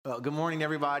Well, good morning,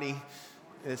 everybody.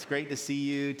 It's great to see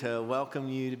you, to welcome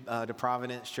you to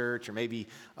Providence Church, or maybe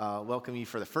welcome you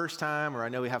for the first time, or I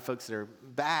know we have folks that are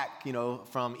back,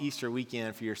 from Easter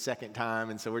weekend for your second time,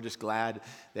 and so we're just glad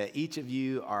that each of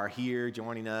you are here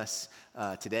joining us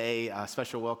today. A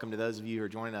special welcome to those of you who are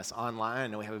joining us online. I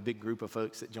know we have a big group of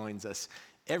folks that joins us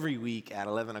every week at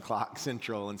 11 o'clock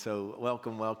Central. And so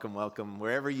welcome, welcome, welcome,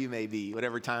 wherever you may be,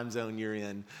 whatever time zone you're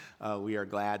in, we are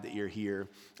glad that you're here.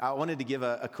 I wanted to give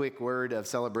a quick word of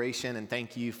celebration and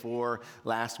thank you for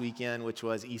last weekend, which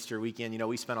was Easter weekend.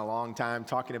 We spent a long time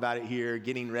talking about it here,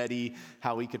 getting ready,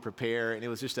 how we could prepare, and it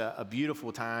was just a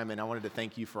beautiful time, and I wanted to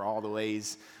thank you for all the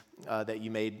ways that you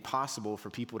made possible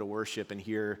for people to worship and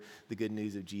hear the good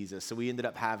news of Jesus. So we ended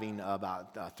up having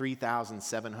about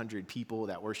 3,700 people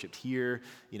that worshiped here,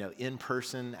 in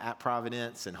person at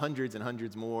Providence, and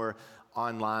hundreds more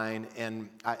online. And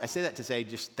I say that to say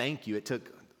just thank you. It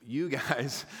took you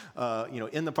guys,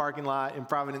 in the parking lot, in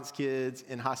Providence Kids,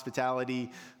 in hospitality,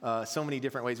 so many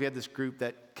different ways. We had this group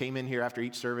that came in here after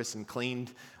each service and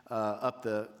cleaned up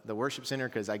the worship center,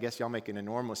 because I guess y'all make an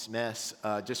enormous mess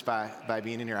just by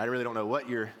being in here. I really don't know what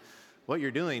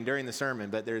you're doing during the sermon,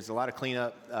 but there's a lot of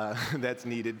cleanup that's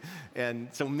needed. And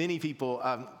so many people,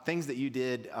 things that you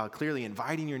did, clearly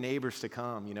inviting your neighbors to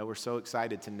come. We're so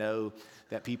excited to know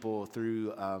that people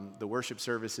through the worship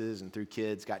services and through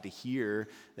kids got to hear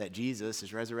that Jesus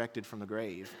is resurrected from the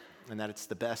grave, and that it's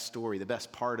the best story, the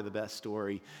best part of the best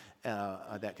story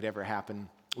that could ever happen.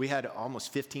 We had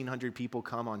almost 1,500 people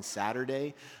come on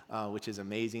Saturday, which is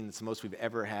amazing. It's the most we've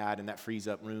ever had, and that frees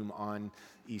up room on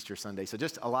Easter Sunday. So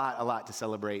just a lot to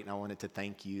celebrate, and I wanted to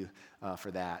thank you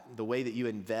for that. The way that you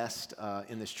invest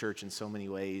in this church in so many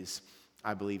ways,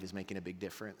 I believe, is making a big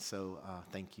difference. So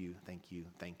thank you.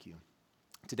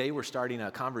 Today we're starting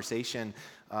a conversation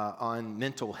on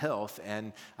mental health,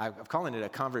 and I'm calling it a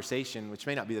conversation, which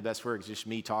may not be the best word, it's just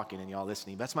me talking and y'all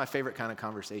listening. That's my favorite kind of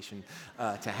conversation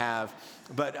to have.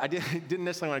 But I didn't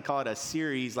necessarily want to call it a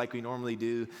series like we normally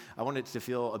do. I wanted it to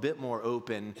feel a bit more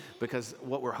open, because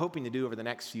what we're hoping to do over the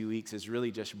next few weeks is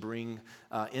really just bring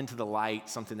into the light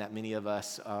something that many of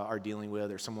us are dealing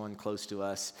with, or someone close to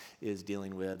us is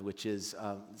dealing with, which is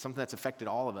something that's affected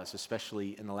all of us,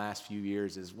 especially in the last few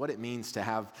years, is what it means to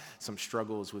have some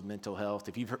struggles with mental health.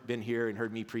 If you've been here and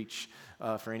heard me preach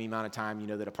for any amount of time, you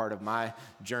know that a part of my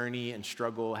journey and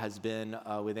struggle has been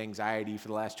with anxiety for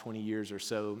the last 20 years or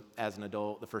so as an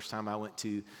adult. The first time I went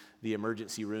to the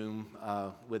emergency room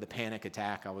with a panic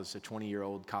attack, I was a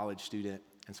 20-year-old college student.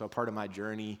 And so a part of my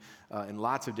journey in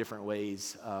lots of different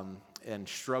ways and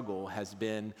struggle has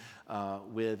been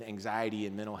with anxiety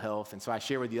and mental health. And so I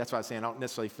share with you, that's why I was saying I don't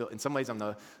necessarily feel, in some ways I'm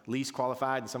the least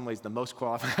qualified, in some ways the most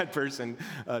qualified person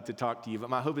to talk to you.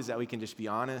 But my hope is that we can just be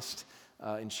honest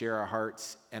and share our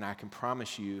hearts, and I can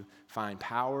promise you find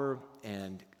power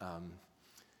and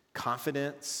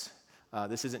confidence.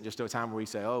 This isn't just a time where we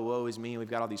say, oh, woe is me, we've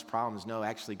got all these problems. No,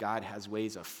 actually, God has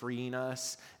ways of freeing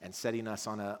us and setting us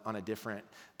on a different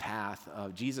path.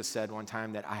 Jesus said one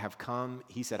time that I have come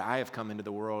into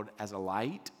the world as a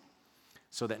light,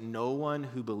 so that no one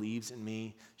who believes in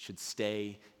me should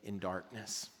stay in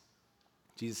darkness.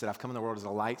 Jesus said, I've come in the world as a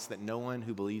light so that no one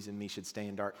who believes in me should stay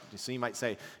in darkness. So you might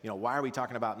say, why are we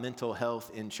talking about mental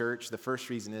health in church? The first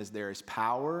reason is there is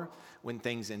power when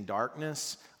things in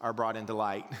darkness are brought into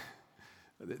light.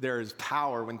 There is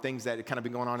power when things that have kind of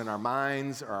been going on in our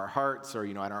minds or our hearts or,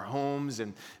 in our homes,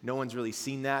 and no one's really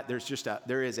seen that.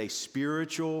 There is a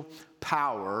spiritual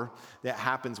power that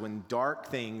happens when dark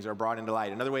things are brought into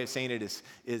light. Another way of saying it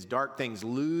is dark things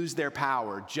lose their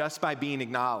power just by being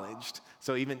acknowledged.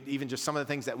 So even just some of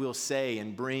the things that we'll say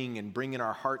and bring in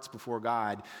our hearts before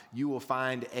God, you will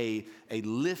find a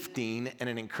lifting and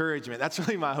an encouragement. That's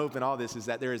really my hope in all this, is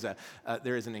that there is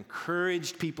an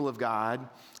encouraged people of God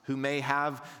who may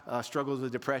have struggles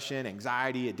with depression,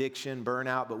 anxiety, addiction,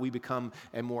 burnout, but we become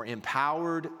a more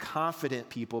empowered, confident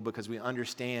people because we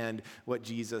understand what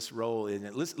Jesus' role is.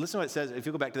 And listen to what it says. If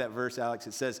you go back to that verse, Alex,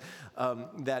 it says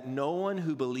that no one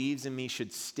who believes in me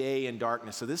should stay in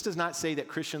darkness. So this does not say that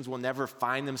Christians will never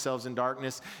find themselves in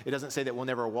darkness. It doesn't say that we'll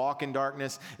never walk in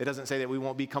darkness. It doesn't say that we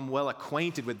won't become well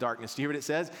acquainted with darkness. Do you hear what it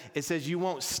says? It says you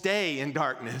won't stay in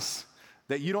darkness.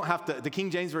 That you don't have to, the King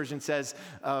James Version says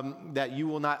that you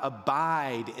will not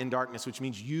abide in darkness, which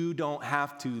means you don't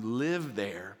have to live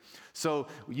there. So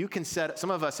you can some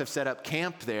of us have set up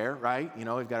camp there, right? We've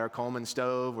got our Coleman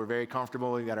stove, we're very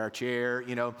comfortable, we've got our chair,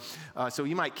 So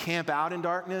you might camp out in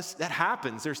darkness. That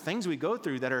happens. There's things we go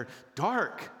through that are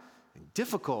dark and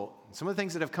difficult, some of the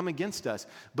things that have come against us,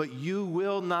 but you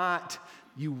will not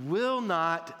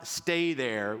stay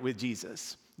there with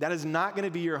Jesus. That is not going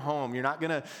to be your home. You're not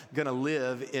going to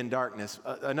live in darkness.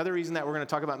 Another reason that we're going to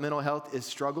talk about mental health is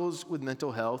struggles with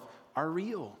mental health are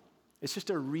real. It's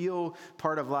just a real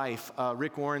part of life.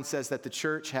 Rick Warren says that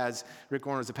Rick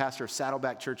Warren was a pastor of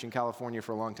Saddleback Church in California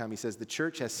for a long time. He says the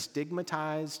church has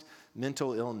stigmatized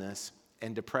mental illness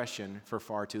and depression for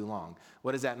far too long.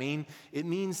 What does that mean? It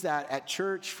means that at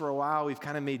church for a while, we've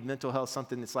kind of made mental health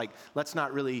something that's like, let's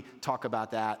not really talk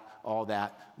about that all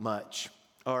that much.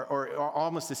 Or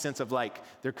almost a sense of like,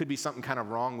 there could be something kind of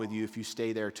wrong with you if you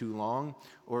stay there too long.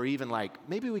 Or even like,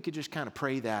 maybe we could just kind of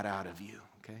pray that out of you,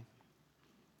 okay?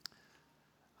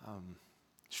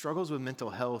 Struggles with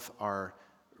mental health are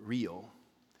real.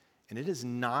 And it is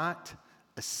not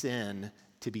a sin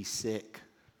to be sick,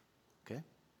 okay?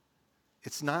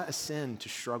 It's not a sin to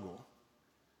struggle.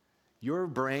 Your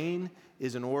brain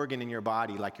is an organ in your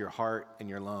body like your heart and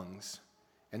your lungs.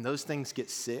 And those things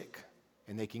get sick.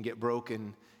 And they can get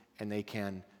broken, and they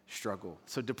can struggle.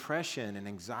 So depression and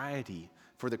anxiety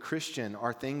for the Christian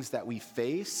are things that we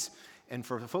face, and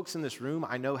for the folks in this room,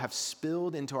 I know have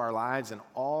spilled into our lives in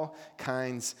all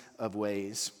kinds of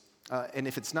ways. And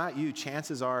if it's not you,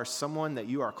 chances are someone that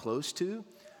you are close to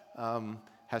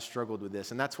has struggled with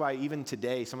this. And that's why even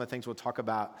today, some of the things we'll talk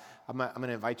about, I'm going to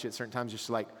invite you at certain times just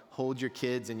to like hold your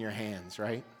kids in your hands,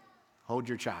 right? Hold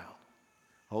your child.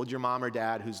 Hold your mom or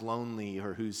dad who's lonely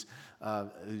or who's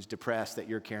depressed that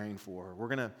you're caring for. We're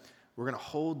gonna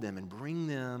hold them and bring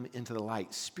them into the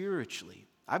light spiritually.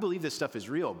 I believe this stuff is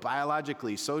real,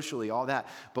 biologically, socially, all that.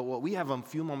 But what we have a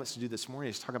few moments to do this morning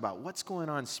is talk about what's going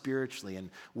on spiritually and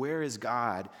where is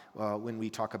God when we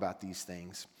talk about these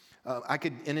things. I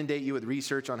could inundate you with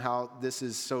research on how this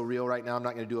is so real right now. I'm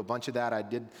not going to do a bunch of that. I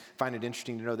did find it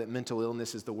interesting to know that mental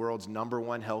illness is the world's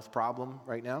 #1 health problem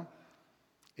right now.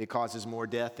 It causes more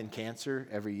death than cancer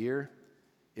every year.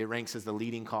 It ranks as the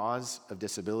leading cause of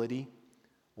disability.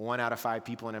 1 out of 5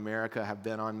 people in America have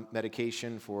been on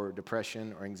medication for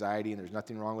depression or anxiety, and there's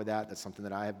nothing wrong with that. That's something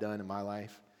that I have done in my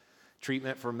life.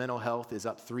 Treatment for mental health is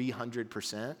up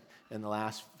 300% in the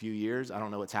last few years. I don't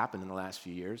know what's happened in the last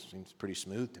few years. Seems pretty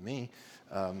smooth to me.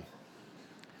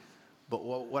 But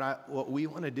what I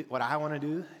want to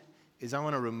do is I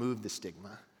want to remove the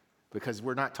stigma. Because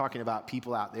we're not talking about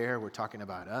people out there, we're talking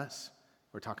about us.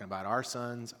 We're talking about our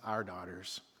sons, our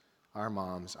daughters, our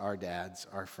moms, our dads,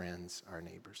 our friends, our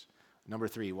neighbors. Number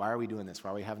 3, why are we doing this?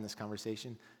 Why are we having this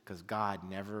conversation? Because God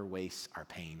never wastes our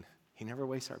pain. He never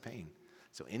wastes our pain.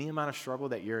 So any amount of struggle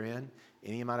that you're in,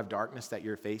 any amount of darkness that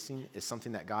you're facing is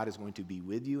something that God is going to be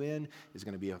with you in, is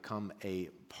going to become a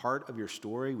part of your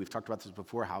story. We've talked about this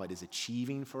before, how it is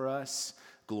achieving for us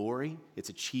glory. It's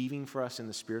achieving for us in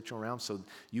the spiritual realm. So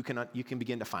you can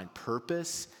begin to find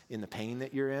purpose in the pain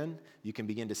that you're in. You can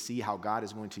begin to see how God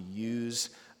is going to use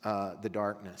the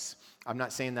darkness. I'm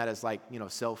not saying that as like,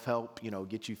 self-help,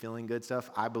 get you feeling good stuff.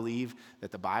 I believe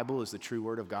that the Bible is the true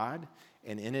word of God.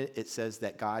 And in it, it says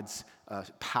that God's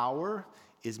power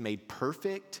is made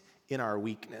perfect in our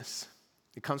weakness.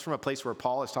 It comes from a place where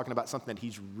Paul is talking about something that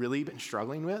he's really been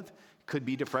struggling with. Could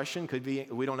be depression, could be,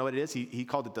 we don't know what it is. He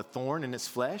called it the thorn in his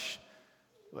flesh.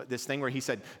 This thing where he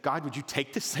said, God, would you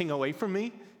take this thing away from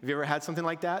me? Have you ever had something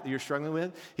like that you're struggling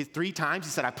with? 3 times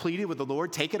he said, I pleaded with the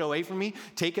Lord, take it away from me,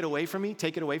 take it away from me,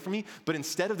 take it away from me. But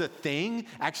instead of the thing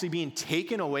actually being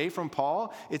taken away from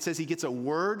Paul, it says he gets a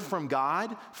word from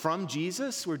God, from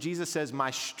Jesus, where Jesus says,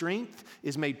 my strength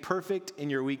is made perfect in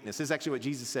your weakness. This is actually what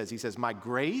Jesus says. He says, my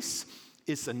grace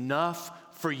is enough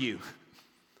for you.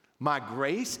 My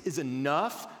grace is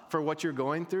enough for what you're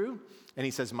going through. And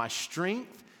he says, my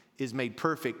strength is made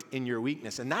perfect in your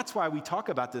weakness. And that's why we talk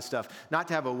about this stuff, not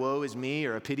to have a woe is me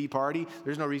or a pity party.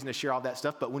 There's no reason to share all that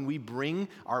stuff. But when we bring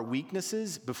our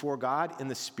weaknesses before God in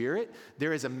the Spirit,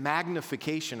 there is a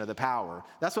magnification of the power.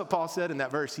 That's what Paul said in that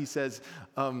verse. He says,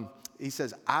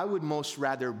 I would most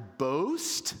rather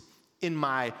boast in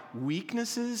my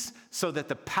weaknesses so that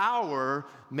the power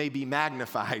may be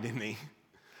magnified in me.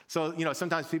 So,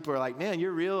 sometimes people are like, man,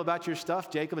 you're real about your stuff,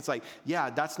 Jacob. It's like, yeah,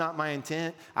 that's not my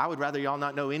intent. I would rather y'all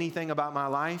not know anything about my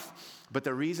life. But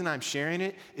the reason I'm sharing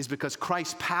it is because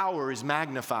Christ's power is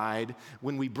magnified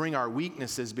when we bring our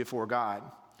weaknesses before God.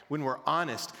 When we're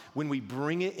honest, when we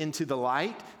bring it into the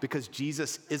light, because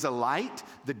Jesus is a light,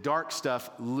 the dark stuff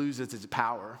loses its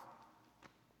power.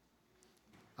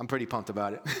 I'm pretty pumped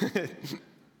about it.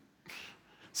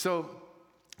 So,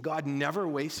 God never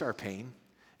wastes our pain.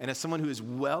 And as someone who is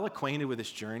well acquainted with this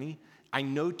journey, I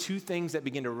know 2 things that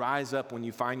begin to rise up when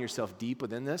you find yourself deep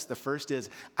within this. The first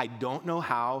is, I don't know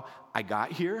how I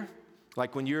got here.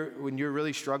 Like when you're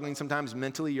really struggling sometimes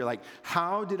mentally, you're like,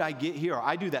 how did I get here? Or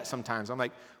I do that sometimes. I'm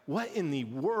like, what in the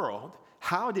world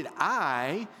How did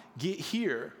I get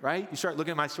here, right? You start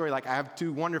looking at my story like I have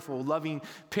two wonderful, loving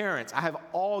parents. I have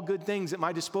all good things at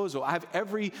my disposal. I have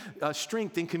every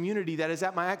strength and community that is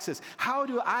at my access. How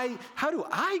do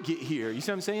I get here? You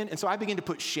see what I'm saying? And so I begin to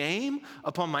put shame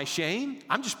upon my shame.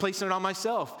 I'm just placing it on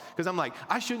myself because I'm like,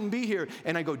 I shouldn't be here.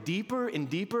 And I go deeper and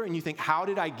deeper, and you think, how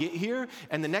did I get here?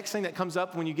 And the next thing that comes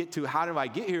up when you get to how do I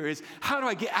get here is, how do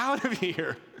I get out of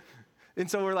here? And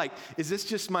so we're like, is this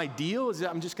just my deal?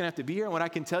 I'm just going to have to be here? And what I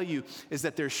can tell you is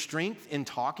that there's strength in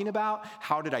talking about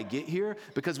how did I get here?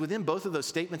 Because within both of those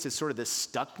statements is sort of this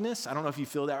stuckness. I don't know if you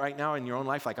feel that right now in your own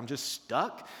life, like I'm just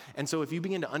stuck. And so if you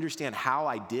begin to understand how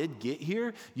I did get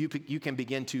here, you can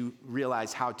begin to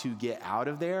realize how to get out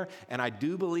of there. And I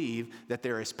do believe that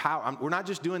there is power. We're not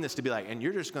just doing this to be like, and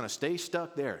you're just going to stay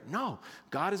stuck there. No,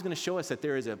 God is going to show us that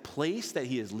there is a place that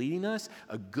he is leading us,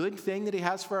 a good thing that he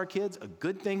has for our kids, a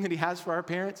good thing that he has for our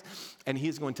parents, and he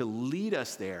is going to lead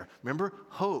us there. Remember,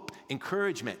 hope,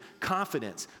 encouragement,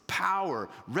 confidence, power,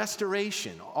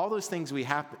 restoration, all those things we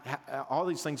have, all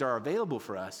these things are available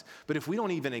for us. But if we don't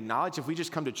even acknowledge, if we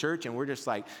just come to church and we're just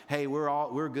like, hey,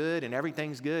 we're good and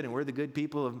everything's good and we're the good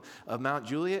people of Mount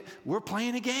Juliet, we're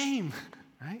playing a game,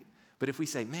 right? But if we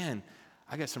say, man,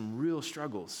 I got some real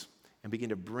struggles, and begin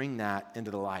to bring that into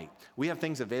the light. We have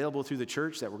things available through the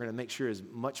church that we're going to make sure is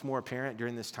much more apparent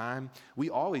during this time.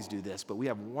 We always do this, but we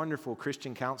have wonderful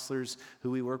Christian counselors who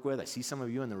we work with. I see some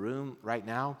of you in the room right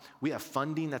now. We have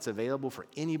funding that's available for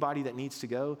anybody that needs to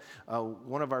go.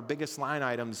 One of our biggest line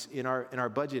items in our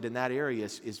budget in that area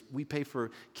is we pay for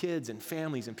kids and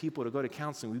families and people to go to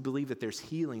counseling. We believe that there's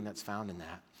healing that's found in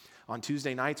that. On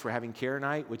Tuesday nights, we're having Care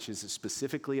Night, which is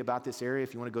specifically about this area.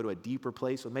 If you want to go to a deeper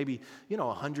place with maybe,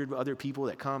 100 other people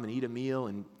that come and eat a meal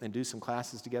and do some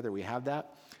classes together, we have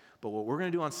that. But what we're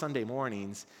going to do on Sunday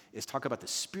mornings is talk about the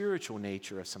spiritual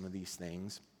nature of some of these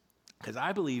things. Because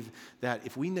I believe that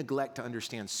if we neglect to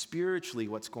understand spiritually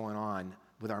what's going on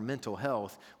with our mental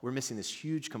health, we're missing this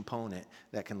huge component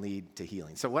that can lead to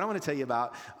healing. So what I want to tell you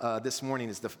about this morning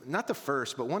is not the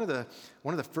first, but one of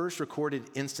the first recorded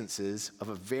instances of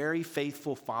a very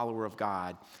faithful follower of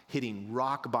God hitting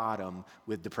rock bottom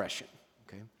with depression.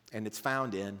 Okay, and it's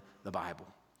found in the Bible.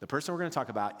 The person we're going to talk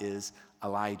about is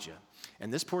Elijah.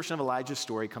 And this portion of Elijah's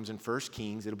story comes in 1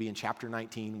 Kings. It'll be in chapter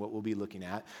 19, what we'll be looking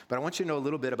at. But I want you to know a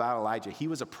little bit about Elijah. He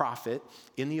was a prophet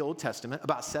in the Old Testament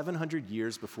about 700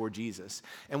 years before Jesus.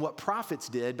 And what prophets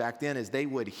did back then is they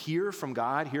would hear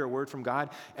a word from God,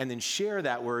 and then share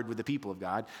that word with the people of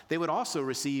God. They would also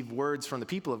receive words from the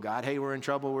people of God. Hey, we're in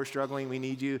trouble, we're struggling, we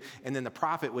need you. And then the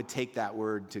prophet would take that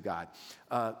word to God.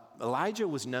 Elijah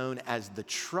was known as the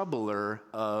troubler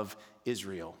of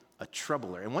Israel. A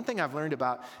troubler. And one thing I've learned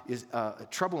about is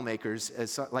troublemakers,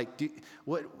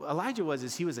 what Elijah was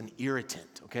is he was an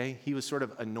irritant, okay? He was sort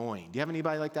of annoying. Do you have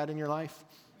anybody like that in your life?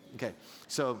 Okay,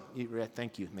 so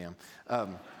thank you, ma'am.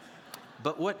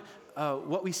 But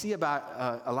what we see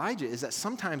about Elijah is that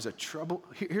sometimes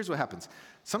here's what happens.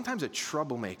 Sometimes a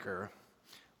troublemaker,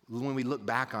 when we look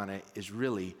back on it, is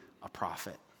really a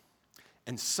prophet.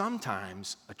 And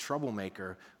sometimes a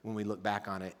troublemaker, when we look back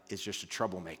on it, is just a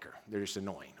troublemaker. They're just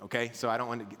annoying, okay? So I don't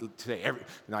want to say,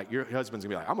 your husband's going to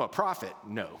be like, I'm a prophet.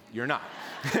 No, you're not.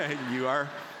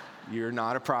 You're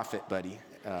not a prophet, buddy.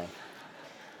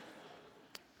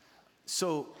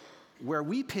 So where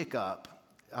we pick up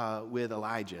with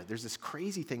Elijah, there's this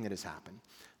crazy thing that has happened.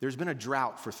 There's been a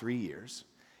drought for 3 years,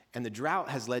 and the drought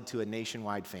has led to a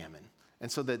nationwide famine.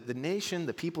 And so the nation,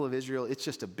 the people of Israel, it's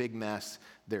just a big mess.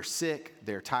 They're sick,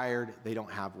 they're tired, they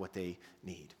don't have what they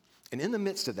need. And in the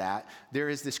midst of that,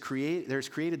 there's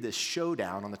created this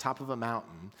showdown on the top of a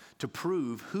mountain to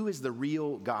prove who is the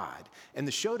real God. And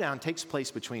the showdown takes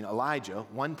place between Elijah,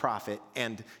 one prophet,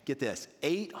 and get this,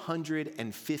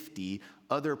 850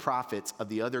 other prophets of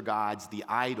the other gods, the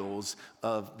idols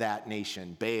of that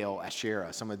nation, Baal,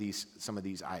 Asherah, some of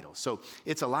these idols. So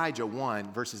it's Elijah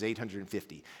 1 versus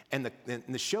 850. And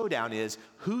the showdown is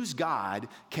whose God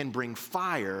can bring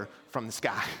fire from the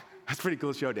sky. That's a pretty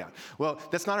cool showdown. Well,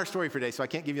 that's not our story for today, so I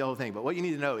can't give you the whole thing. But what you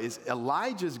need to know is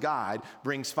Elijah's God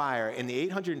brings fire, and the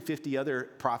 850 other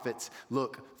prophets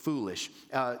look foolish.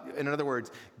 In other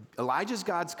words, Elijah's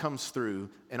God comes through,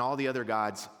 and all the other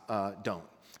gods don't.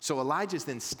 So Elijah's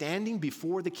then standing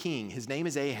before the king. His name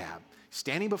is Ahab.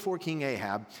 Standing before King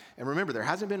Ahab. And remember, there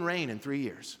hasn't been rain in 3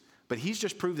 years. But he's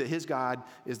just proved that his God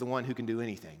is the one who can do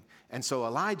anything. And so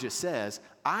Elijah says,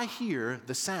 I hear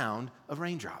the sound of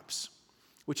raindrops.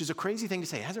 Which is a crazy thing to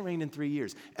say. It hasn't rained in 3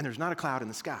 years, and there's not a cloud in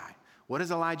the sky. What is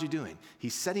Elijah doing?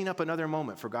 He's setting up another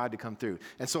moment for God to come through.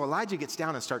 And so Elijah gets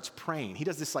down and starts praying. He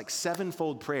does this like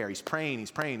sevenfold prayer. He's praying,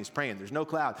 he's praying, he's praying. There's no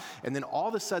cloud. And then all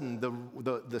of a sudden,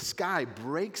 the sky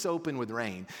breaks open with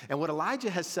rain. And what Elijah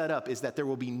has set up is that there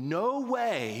will be no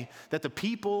way that the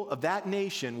people of that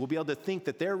nation will be able to think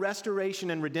that their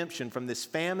restoration and redemption from this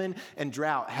famine and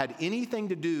drought had anything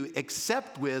to do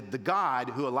except with the God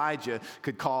who Elijah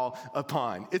could call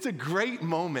upon. It's a great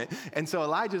moment. And so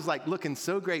Elijah's like looking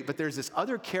so great, but there's this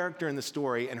other character in the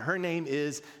story, and her name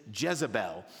is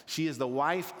Jezebel. She is the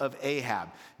wife of Ahab.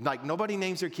 Like, nobody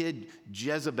names their kid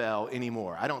Jezebel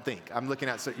anymore, I don't think. I'm looking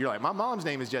at, so you're like, my mom's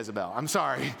name is Jezebel. I'm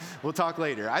sorry. We'll talk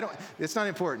later. It's not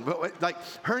important. But like,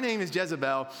 her name is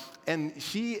Jezebel, and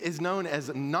she is known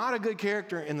as not a good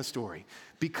character in the story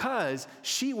because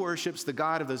she worships the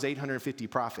God of those 850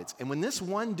 prophets. And when this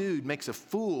one dude makes a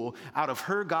fool out of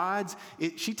her gods,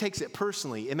 she takes it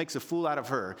personally. It makes a fool out of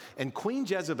her. And Queen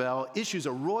Jezebel issues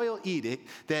a royal edict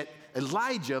that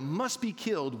Elijah must be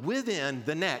killed within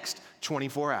the next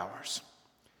 24 hours.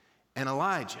 And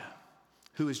Elijah,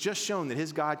 who has just shown that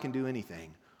his God can do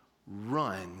anything,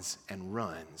 runs and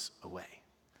runs away.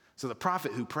 So the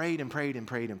prophet who prayed and prayed and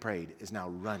prayed and prayed is now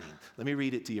running. Let me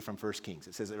read it to you from 1 Kings.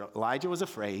 It says, Elijah was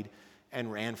afraid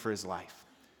and ran for his life.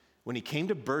 When he came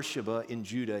to Beersheba in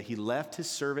Judah, he left his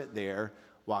servant there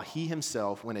while he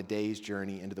himself went a day's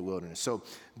journey into the wilderness. So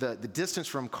the distance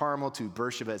from Carmel to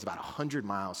Beersheba is about 100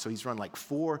 miles. So he's run like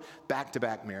 4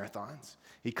 back-to-back marathons.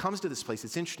 He comes to this place.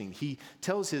 It's interesting. He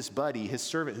tells his buddy, his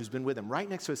servant who's been with him right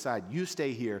next to his side, you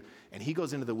stay here. And he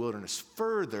goes into the wilderness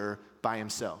further by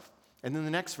himself. And then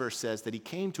the next verse says that he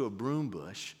came to a broom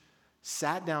bush,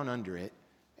 sat down under it,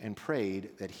 and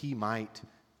prayed that he might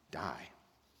die.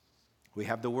 We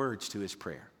have the words to his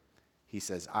prayer. He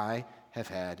says, I have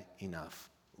had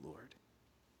enough, Lord.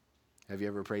 Have you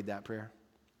ever prayed that prayer?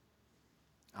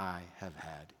 I have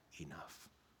had enough,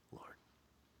 Lord.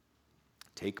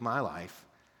 Take my life.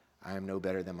 I am no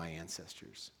better than my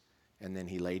ancestors. And then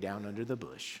he lay down under the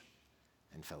bush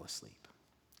and fell asleep.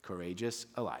 Courageous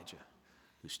Elijah,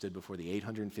 who stood before the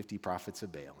 850 prophets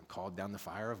of Baal and called down the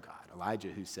fire of God. Elijah,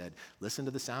 who said, listen to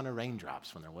the sound of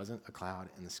raindrops when there wasn't a cloud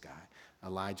in the sky.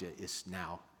 Elijah is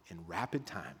now, in rapid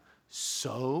time,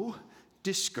 so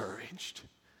discouraged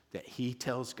that he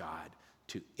tells God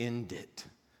to end it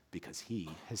because he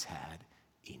has had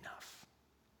enough.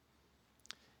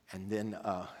 And then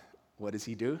what does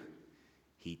he do?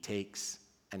 He takes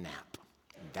a nap.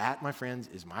 And that, my friends,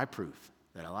 is my proof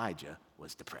that Elijah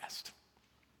was depressed.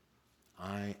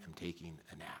 I am taking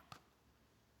a nap.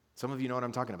 Some of you know what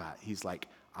I'm talking about. He's like,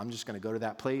 I'm just going to go to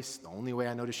that place. The only way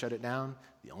I know to shut it down,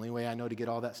 the only way I know to get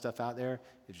all that stuff out there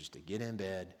is just to get in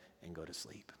bed and go to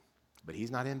sleep. But he's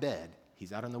not in bed.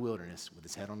 He's out in the wilderness with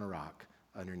his head on a rock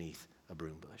underneath a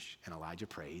broom bush. And Elijah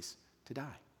prays to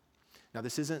die. Now,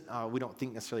 this isn't, we don't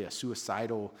think necessarily a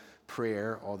suicidal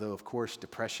prayer, although, of course,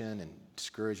 depression and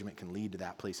discouragement can lead to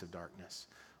that place of darkness.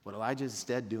 What Elijah is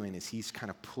instead doing is he's kind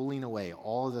of pulling away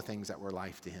all of the things that were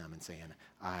life to him and saying,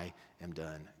 I am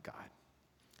done, God.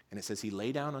 And it says he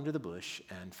lay down under the bush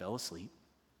and fell asleep.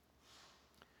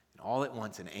 And all at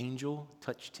once an angel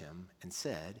touched him and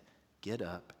said, get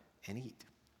up and eat.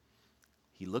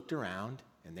 He looked around,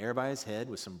 and there by his head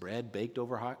was some bread baked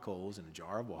over hot coals and a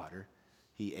jar of water.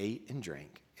 He ate and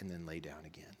drank and then lay down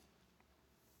again.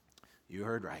 You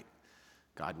heard right.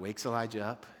 God wakes Elijah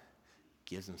up,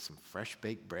 gives him some fresh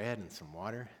baked bread and some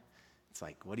water. It's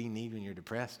like, what do you need when you're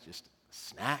depressed? Just a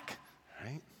snack,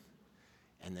 right?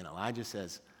 And then Elijah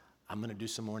says, I'm going to do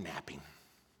some more napping.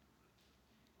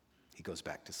 He goes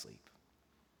back to sleep.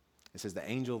 It says the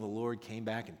angel of the Lord came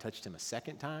back and touched him a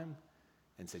second time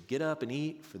and said, get up and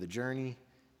eat, for the journey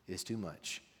is too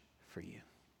much for you.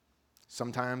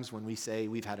 Sometimes when we say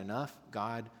we've had enough,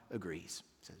 God agrees.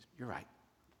 He says, you're right.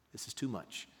 This is too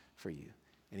much for you.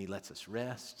 And he lets us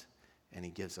rest. And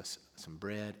he gives us some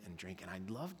bread and drink. And I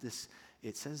love this.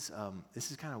 It says, this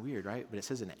is kind of weird, right? But it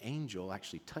says an angel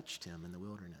actually touched him in the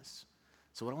wilderness.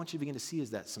 So what I want you to begin to see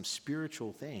is that some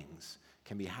spiritual things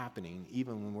can be happening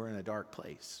even when we're in a dark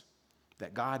place.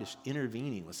 That God is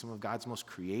intervening with some of God's most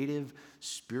creative,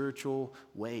 spiritual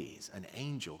ways. An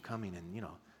angel coming and,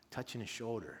 touching his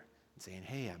shoulder and saying,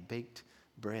 hey, I baked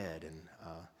bread. And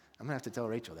I'm going to have to tell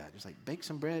Rachel that. Just like, bake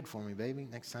some bread for me, baby,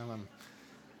 next time I'm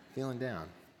feeling down.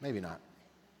 Maybe not.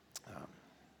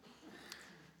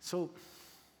 So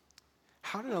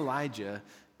how did Elijah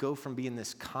go from being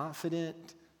this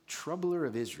confident troubler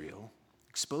of Israel,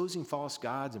 exposing false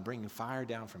gods and bringing fire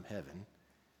down from heaven,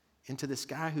 into this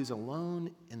guy who's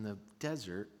alone in the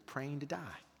desert praying to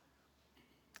die?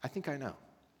 I think I know.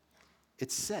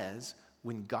 It says,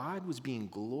 when God was being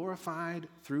glorified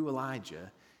through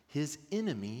Elijah, his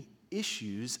enemy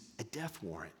issues a death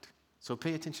warrant. So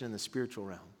pay attention in the spiritual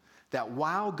realm. That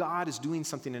while God is doing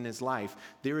something in his life,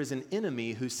 there is an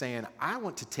enemy who's saying, I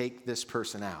want to take this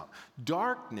person out.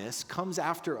 Darkness comes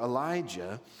after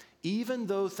Elijah, even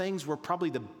though things were probably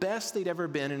the best they'd ever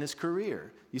been in his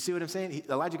career. You see what I'm saying?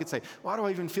 Elijah could say, why do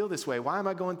I even feel this way? Why am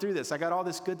I going through this? I got all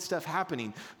this good stuff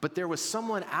happening. But there was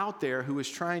someone out there who was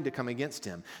trying to come against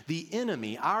him. The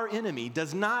enemy, our enemy,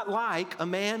 does not like a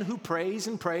man who prays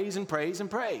and prays and prays and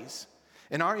prays.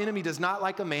 And our enemy does not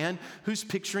like a man who's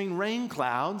picturing rain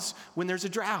clouds when there's a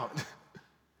drought.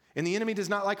 And the enemy does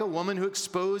not like a woman who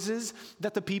exposes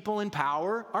that the people in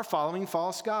power are following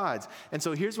false gods. And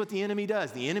so here's what the enemy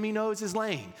does. The enemy knows his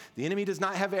lane. The enemy does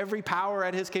not have every power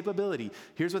at his capability.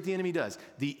 Here's what the enemy does.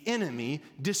 The enemy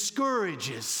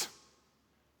discourages.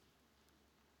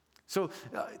 So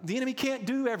the enemy can't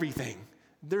do everything.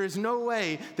 There is no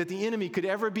way that the enemy could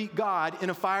ever beat God in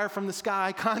a fire from the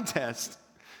sky contest.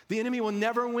 The enemy will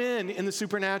never win in the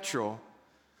supernatural.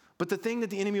 But the thing that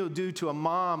the enemy will do to a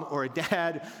mom or a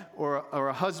dad or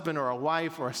a husband or a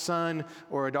wife or a son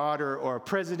or a daughter or a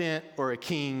president or a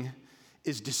king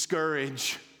is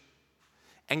discourage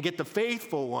and get the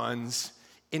faithful ones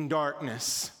in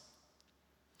darkness.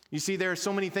 You see, there are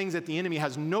so many things that the enemy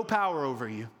has no power over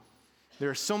you. There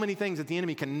are so many things that the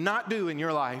enemy cannot do in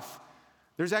your life.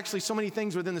 There's actually so many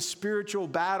things within the spiritual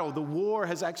battle. The war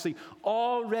has actually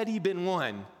already been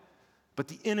won. But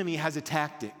the enemy has a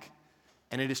tactic,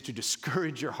 and it is to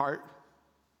discourage your heart.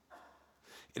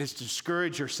 It is to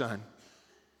discourage your son.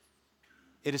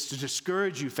 It is to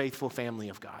discourage you, faithful family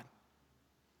of God.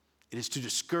 It is to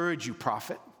discourage you,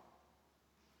 prophet.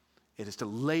 It is to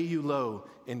lay you low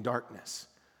in darkness.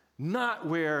 Not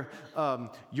where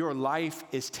your life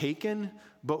is taken,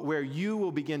 but where you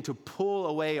will begin to pull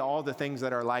away all the things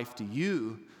that are life to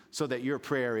you so that your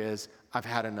prayer is, I've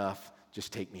had enough,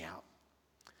 just take me out.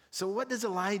 So what does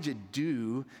Elijah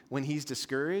do when he's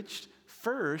discouraged?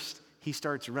 First, he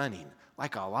starts running,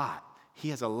 like a lot. He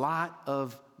has a lot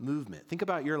of movement. Think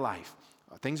about your life.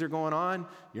 Things are going on.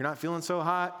 You're not feeling so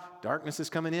hot. Darkness is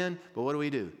coming in. But what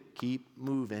do? Keep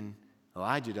moving.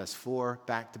 Elijah does 4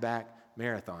 back-to-back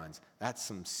marathons. That's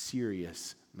some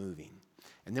serious moving.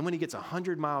 And then when he gets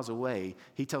 100 miles away,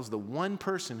 he tells the one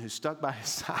person who stuck by his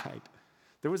side,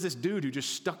 there was this dude who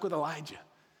just stuck with Elijah.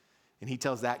 And he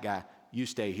tells that guy, you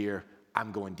stay here,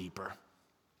 I'm going deeper.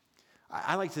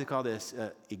 I like to call this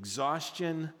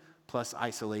exhaustion plus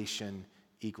isolation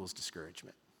equals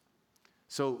discouragement.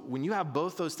 So when you have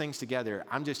both those things together,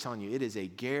 I'm just telling you, it is a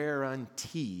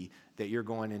guarantee that you're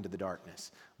going into the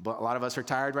darkness. But a lot of us are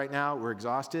tired right now. We're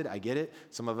exhausted. I get it.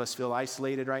 Some of us feel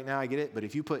isolated right now. I get it. But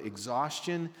if you put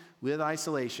exhaustion with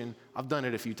isolation, I've done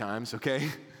it a few times, okay?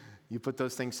 You put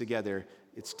those things together,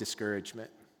 it's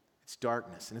discouragement. It's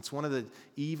darkness. And it's one of the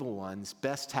evil one's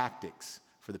best tactics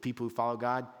for the people who follow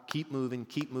God. Keep moving,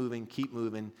 keep moving, keep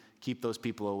moving. Keep those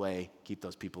people away, keep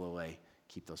those people away,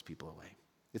 keep those people away.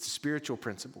 It's a spiritual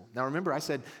principle. Now remember, I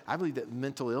said, I believe that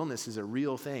mental illness is a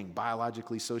real thing,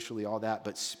 biologically, socially, all that.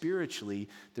 But spiritually,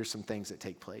 there's some things that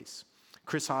take place.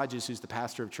 Chris Hodges, who's the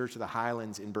pastor of Church of the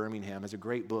Highlands in Birmingham, has a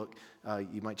great book,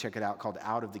 you might check it out, called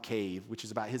Out of the Cave, which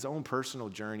is about his own personal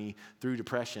journey through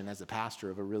depression as the pastor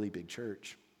of a really big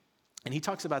church. And he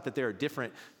talks about that there are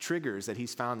different triggers that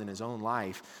he's found in his own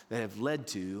life that have led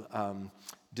to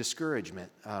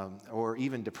discouragement or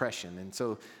even depression. And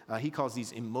so he calls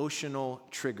these emotional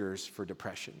triggers for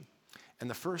depression. And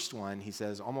the first one, he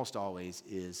says, almost always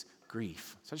is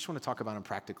grief. So I just want to talk about him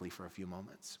practically for a few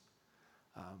moments.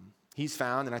 He's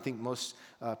found, and I think most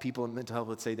people in mental health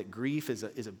would say that grief is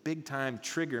a big-time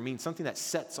trigger, means something that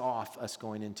sets off us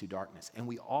going into darkness. And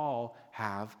we all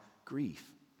have grief.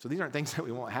 So these aren't things that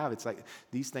we won't have. It's like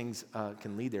these things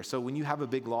can lead there. So when you have a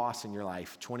big loss in your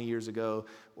life, 20 years ago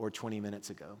or 20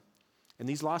 minutes ago, and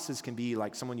these losses can be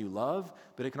like someone you love,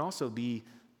 but it can also be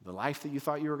the life that you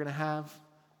thought you were going to have.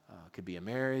 It could be a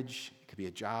marriage. It could be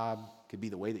a job. It could be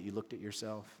the way that you looked at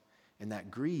yourself. And that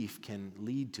grief can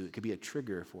lead to, it could be a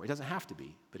trigger for it. It doesn't have to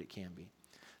be, but it can be.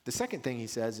 The second thing he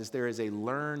says is there is a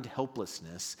learned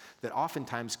helplessness that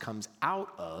oftentimes comes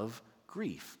out of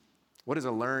grief. What is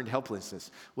a learned helplessness?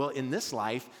 Well, in this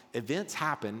life, events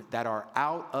happen that are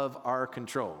out of our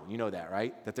control. You know that,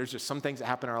 right? That there's just some things that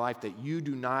happen in our life that you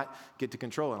do not get to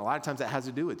control. And a lot of times that has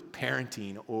to do with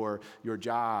parenting or your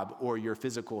job or your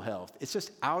physical health. It's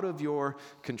just out of your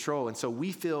control. And so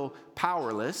we feel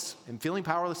powerless, and feeling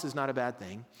powerless is not a bad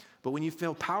thing. But when you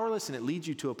feel powerless and it leads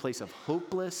you to a place of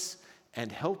hopeless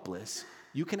and helpless,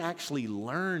 you can actually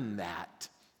learn that.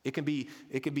 It can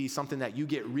be something that you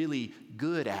get really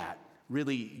good at.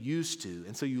 really used to.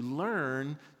 And so you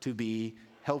learn to be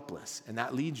helpless, and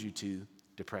that leads you to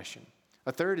depression.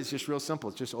 A third is just real simple.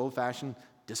 It's just old-fashioned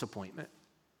disappointment.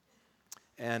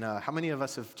 And how many of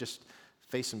us have just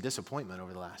faced some disappointment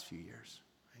over the last few years?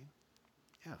 Right?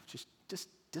 Yeah, just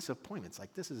disappointments.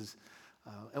 Like this is,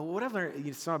 and whatever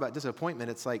you saw about disappointment,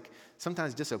 it's like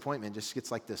sometimes disappointment just gets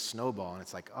like this snowball, and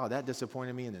it's like, oh, that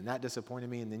disappointed me, and then that disappointed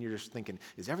me, and then you're just thinking,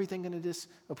 is everything going to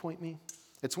disappoint me?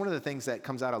 It's one of the things that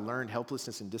comes out of learned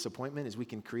helplessness and disappointment is we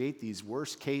can create these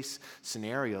worst case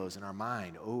scenarios in our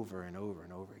mind over and over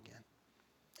and over again.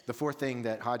 The fourth thing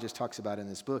that Hodges talks about in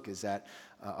this book is that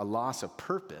a loss of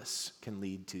purpose can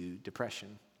lead to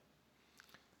depression.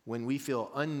 When we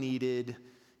feel unneeded,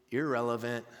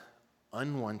 irrelevant,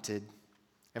 unwanted.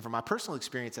 And from my personal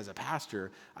experience as a pastor,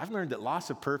 I've learned that loss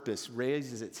of purpose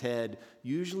raises its head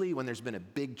usually when there's been a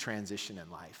big transition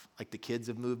in life. Like the kids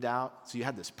have moved out, so you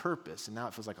had this purpose, and now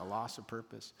it feels like a loss of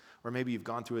purpose. Or maybe you've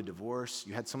gone through a divorce.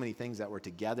 You had so many things that were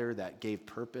together that gave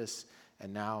purpose,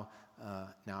 and now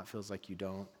it feels like you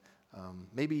don't.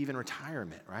 Maybe even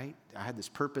retirement, right? I had this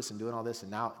purpose in doing all this, and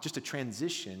now just a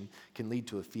transition can lead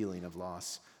to a feeling of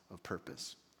loss of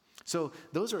purpose. So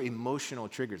those are emotional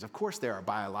triggers. Of course, there are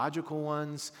biological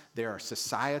ones. There are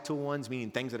societal ones,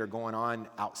 meaning things that are going on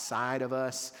outside of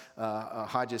us.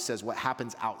 Hodges says what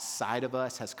happens outside of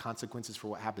us has consequences for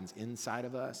what happens inside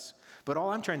of us. But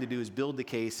all I'm trying to do is build the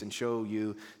case and show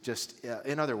you just,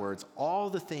 in other words,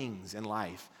 all the things in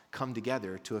life come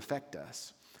together to affect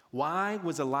us. Why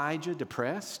was Elijah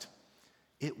depressed?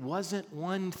 It wasn't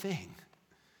one thing.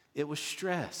 It was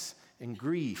stress and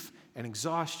grief and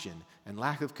exhaustion and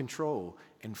lack of control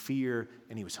and fear,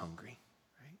 and he was hungry,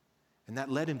 right? And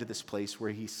that led him to this place where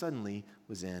he suddenly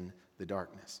was in the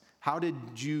darkness. How did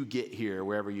you get here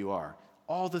wherever you are?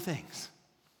 All the things.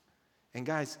 And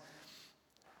guys,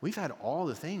 we've had all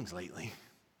the things lately,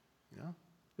 you know?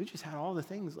 We've just had all the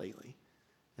things lately.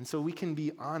 And so we can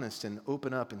be honest and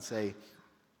open up and say,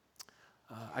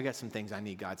 I got some things I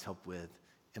need God's help with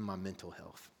in my mental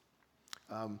health.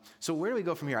 So where do we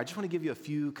go from here? I just want to give you a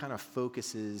few kind of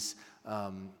focuses.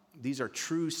 These are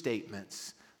true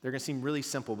statements. They're going to seem really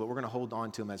simple, but we're going to hold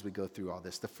on to them as we go through all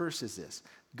this. The first is this: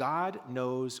 God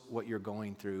knows what you're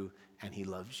going through, and he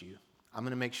loves you. I'm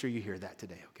going to make sure you hear that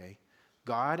today, okay?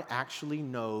 God actually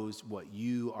knows what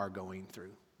you are going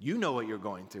through. You know what you're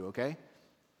going through, okay?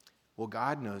 Well,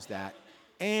 God knows that,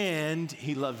 and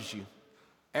he loves you.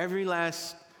 Every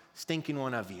last stinking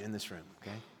one of you in this room,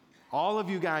 okay? All of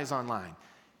you guys online.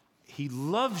 He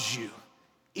loves you,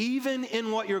 even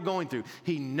in what you're going through.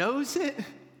 He knows it.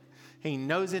 He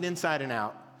knows it inside and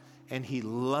out, and he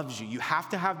loves you. You have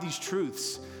to have these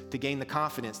truths to gain the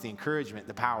confidence, the encouragement,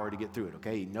 the power to get through it,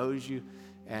 okay? He knows you,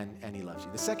 and he loves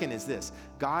you. The second is this: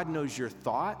 God knows your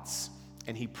thoughts,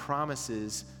 and he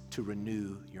promises to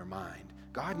renew your mind.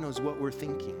 God knows what we're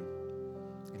thinking.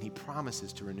 And he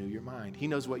promises to renew your mind. He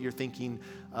knows what you're thinking,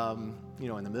 in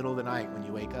the middle of the night when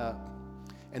you wake up.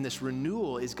 And this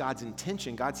renewal is God's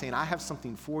intention. God's saying, I have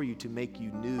something for you to make you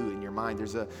new in your mind.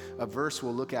 There's a verse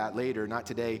we'll look at later, not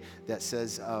today, that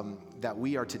says that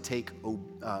we are to take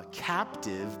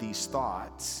captive these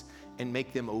thoughts and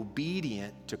make them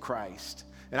obedient to Christ.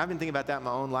 And I've been thinking about that in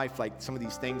my own life, like some of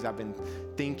these things I've been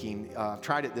thinking. I've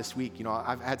tried it this week.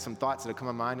 I've had some thoughts that have come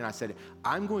to mind, and I said,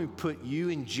 I'm going to put you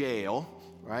in jail,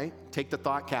 right? Take the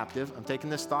thought captive. I'm taking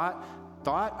this thought,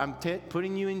 I'm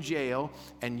putting you in jail,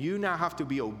 and you now have to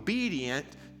be obedient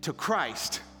to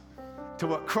Christ, to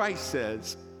what Christ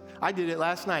says. I did it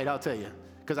last night, I'll tell you,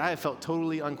 because I have felt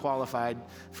totally unqualified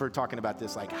for talking about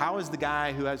this. Like, how is the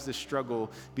guy who has this struggle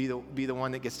be the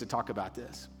one that gets to talk about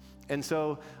this? And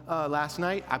so last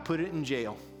night, I put it in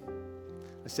jail.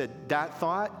 I said, that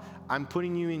thought, I'm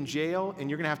putting you in jail, and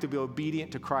you're going to have to be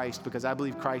obedient to Christ, because I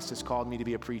believe Christ has called me to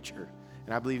be a preacher.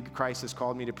 And I believe Christ has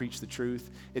called me to preach the truth.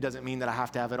 It doesn't mean that I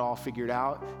have to have it all figured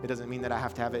out. It doesn't mean that I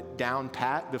have to have it down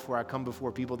pat before I come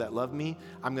before people that love me.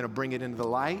 I'm going to bring it into the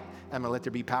light. I'm going to let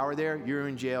there be power there. You're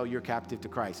in jail. You're captive to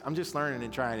Christ. I'm just learning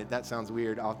and trying it. That sounds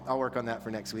weird. I'll work on that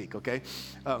for next week, okay?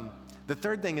 The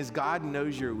third thing is God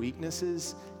knows your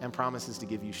weaknesses and promises to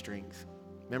give you strength.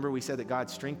 Remember, we said that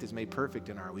God's strength is made perfect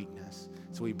in our weakness.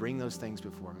 So we bring those things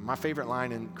before him. My favorite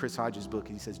line in Chris Hodges' book,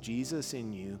 he says, Jesus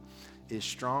in you is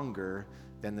stronger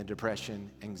than the depression,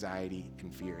 anxiety,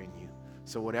 and fear in you.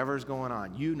 So whatever's going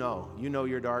on, you know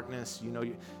your darkness,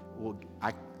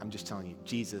 I'm just telling you,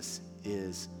 Jesus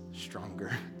is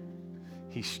stronger.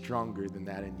 He's stronger than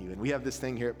that in you. And we have this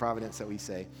thing here at Providence that we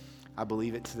say, I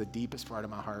believe it to the deepest part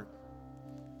of my heart.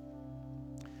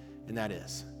 And that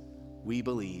is, we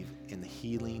believe in the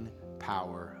healing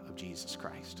power of Jesus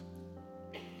Christ.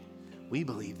 We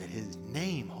believe that his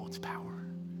name holds power.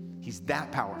 He's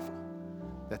that powerful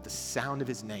that the sound of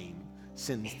his name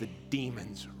sends the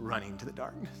demons running to the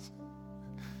darkness.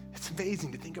 It's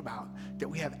amazing to think about that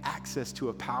we have access to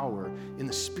a power in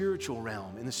the spiritual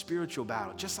realm, in the spiritual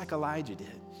battle, just like Elijah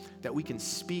did, that we can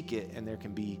speak it and there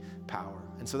can be power.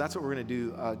 And so that's what we're going to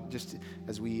do just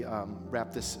as we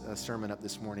wrap this sermon up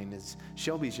this morning is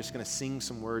Shelby's just going to sing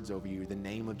some words over you, the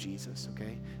name of Jesus,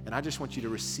 okay? And I just want you to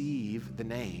receive the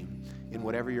name in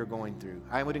whatever you're going through.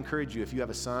 I would encourage you, if you have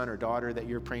a son or daughter that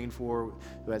you're praying for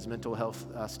who has mental health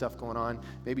stuff going on,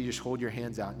 maybe just hold your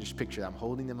hands out and just picture that. I'm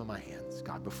holding them in my hands,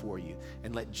 God, before you.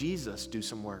 And let Jesus do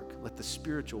some work. Let the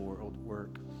spiritual world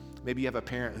work. Maybe you have a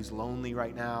parent who's lonely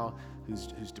right now,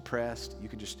 who's depressed. You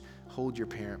can just hold your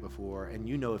parent before, and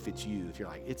you know if it's you. If you're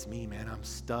like, it's me, man, I'm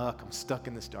stuck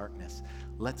in this darkness.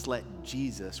 Let's let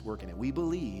Jesus work in it. We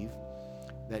believe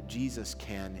that Jesus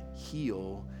can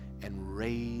heal and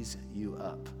raise you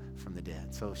up from the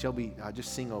dead. So Shelby,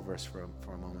 just sing over us for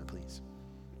a moment, please.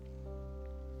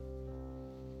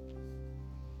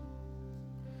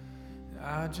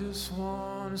 I just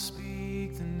want to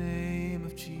speak the name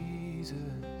of Jesus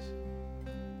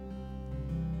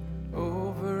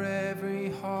over every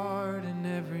heart and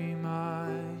every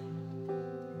mind,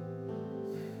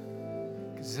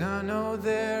 'cause I know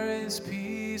there is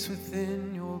peace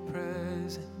within your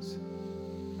presence.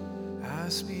 I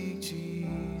speak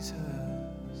Jesus.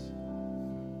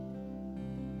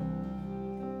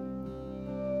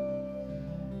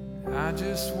 I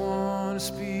just want to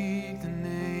speak the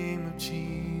name of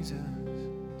Jesus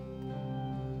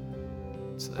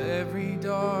till every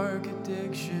dark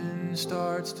addiction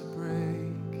starts to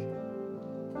break,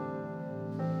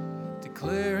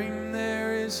 declaring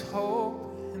there is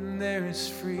hope and there is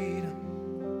freedom.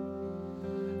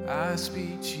 I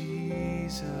speak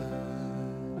Jesus.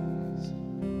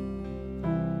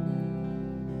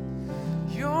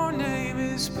 Your name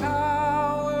is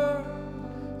power,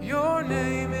 your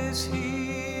name is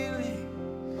healing,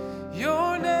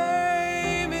 your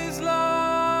name is life.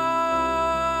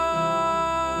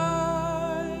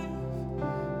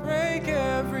 Break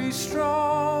every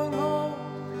stronghold,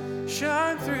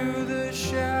 shine through the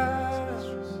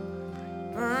shadows,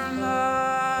 burn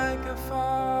like a fire.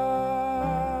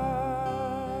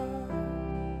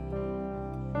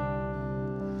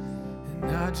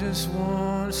 And I just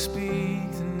want to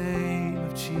speak the name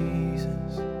of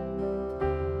Jesus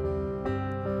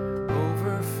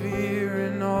over fear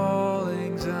and all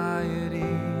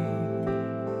anxiety,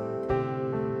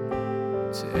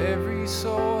 to every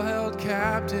soul held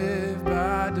captive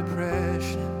by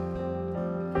depression.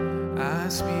 I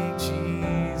speak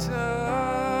Jesus,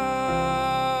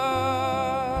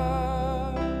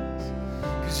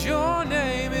 'cause your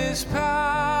name is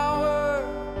power,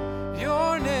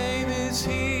 your name is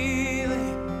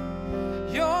healing,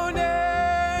 your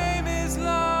name is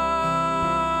life.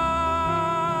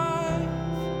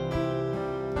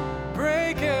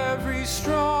 Break every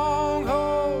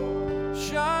stronghold,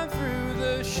 shine through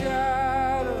the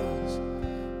shadows,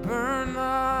 burn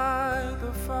like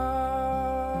a fire.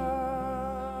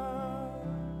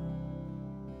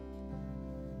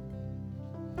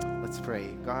 Let's pray.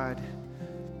 God,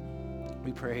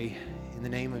 we pray in the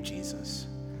name of Jesus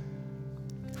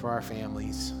for our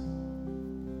families,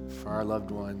 for our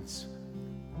loved ones,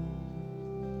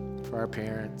 for our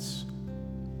parents,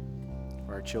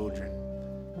 for our children.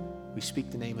 We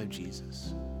speak the name of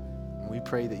Jesus. And we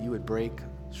pray that you would break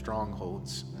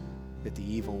strongholds that the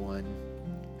evil one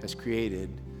has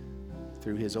created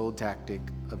through his old tactic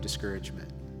of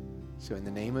discouragement. So in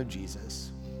the name of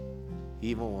Jesus,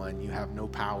 evil one, you have no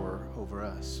power over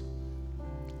us,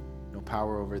 no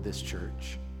power over this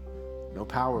church, no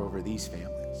power over these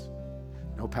families,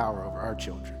 no power over our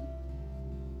children.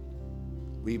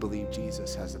 We believe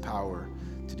Jesus has the power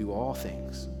to do all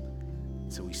things.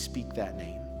 So we speak that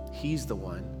name. He's the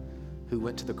one who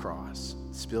went to the cross,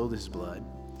 spilled his blood,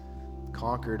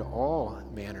 conquered all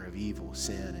manner of evil,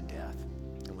 sin, and death,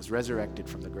 and was resurrected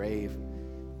from the grave,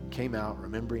 came out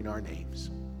remembering our names.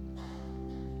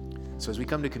 So as we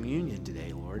come to communion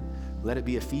today, Lord, let it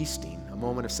be a feasting, a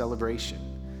moment of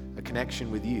celebration, a connection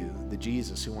with you, the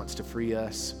Jesus who wants to free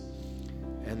us,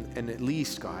 and at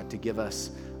least, God, to give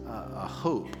us a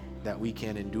hope that we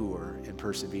can endure and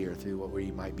persevere through what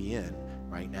we might be in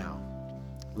right now.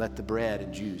 Let the bread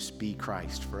and juice be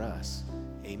Christ for us.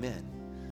 Amen.